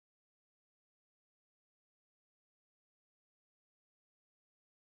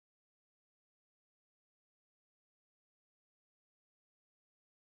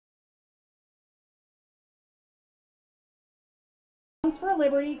Moms for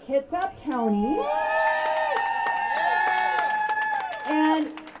Liberty, Kitsap County.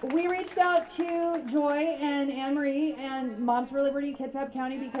 And we reached out to Joy and Anne-Marie and Moms for Liberty, Kitsap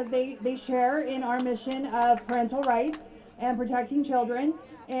County, because they share in our mission of parental rights and protecting children.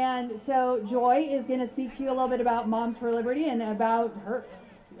 And so Joy is going to speak to you a little bit about Moms for Liberty and about her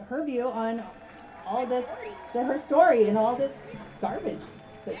view on all this, her story and all this garbage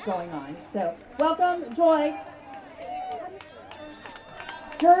that's going on. So welcome, Joy.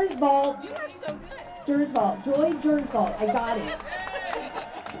 Gjersvold. You are so good. Gjersvold. Joy Gjersvold. I got it.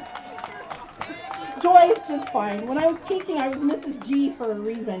 Joy is just fine. When I was teaching, I was Mrs. G for a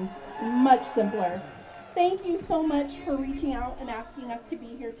reason. It's much simpler. Thank you so much for reaching out and asking us to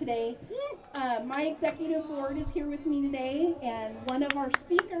be here today. My executive board is here with me today, and one of our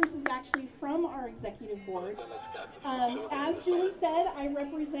speakers is actually from our executive board. As Julie said, I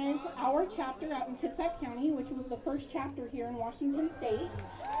represent our chapter out in Kitsap County, which was the first chapter here in Washington State.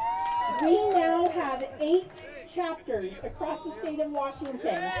 We now have 8 chapters across the state of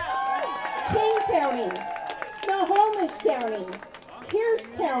Washington. King County, Snohomish County,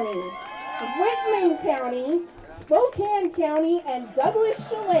 Pierce County, Whitman County, Spokane County, and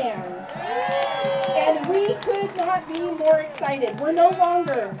Douglas-Chelan. And we could not be more excited. We're no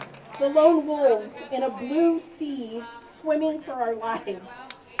longer the lone wolves in a blue sea swimming for our lives.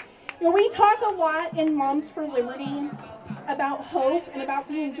 You know, we talk a lot in Moms for Liberty about hope and about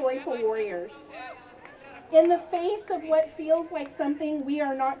being joyful warriors. In the face of what feels like something we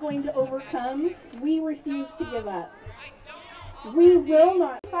are not going to overcome, we refuse to give up. We will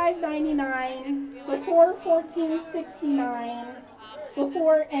not. $5.99, before $14.69,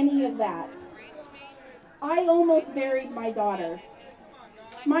 before any of that. I almost buried my daughter.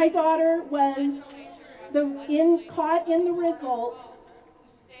 My daughter was caught in the result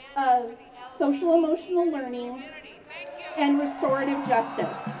of social emotional learning and restorative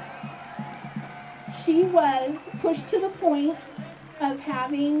justice. She was pushed to the point of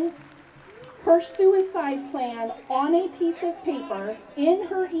having her suicide plan on a piece of paper in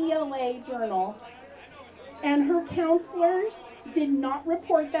her ELA journal, and her counselors did not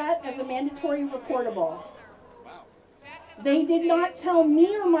report that as a mandatory reportable. They did not tell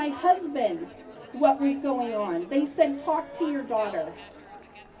me or my husband what was going on. They said, talk to your daughter.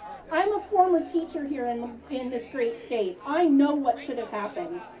 I'm a former teacher here in this great state. I know what should have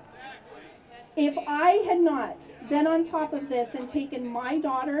happened. If I had not been on top of this and taken my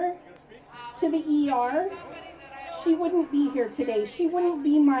daughter to the ER, she wouldn't be here today. She wouldn't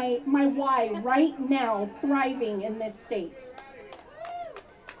be my why right now thriving in this state.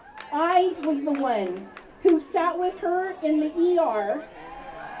 I was the one who sat with her in the ER.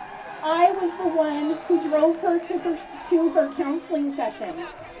 I was the one who drove her to her counseling sessions.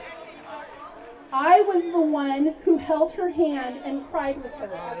 I was the one who held her hand and cried with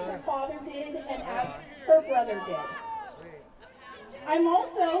her, as her father did and as her brother did. I'm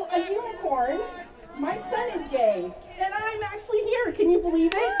also a unicorn. My son is gay, and I'm actually here. Can you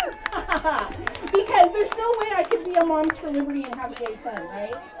believe it? Because there's no way I could be a Moms for Liberty and have a gay son,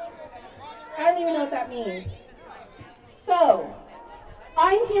 right? I don't even know what that means. So,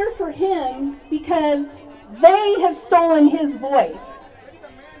 I'm here for him because they have stolen his voice.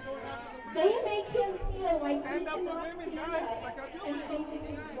 They make him feel like he cannot stand up and say this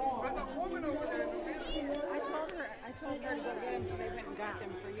is wrong. I told her to go get them because they went and got them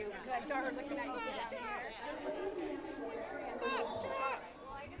for you. Because I saw her looking at you.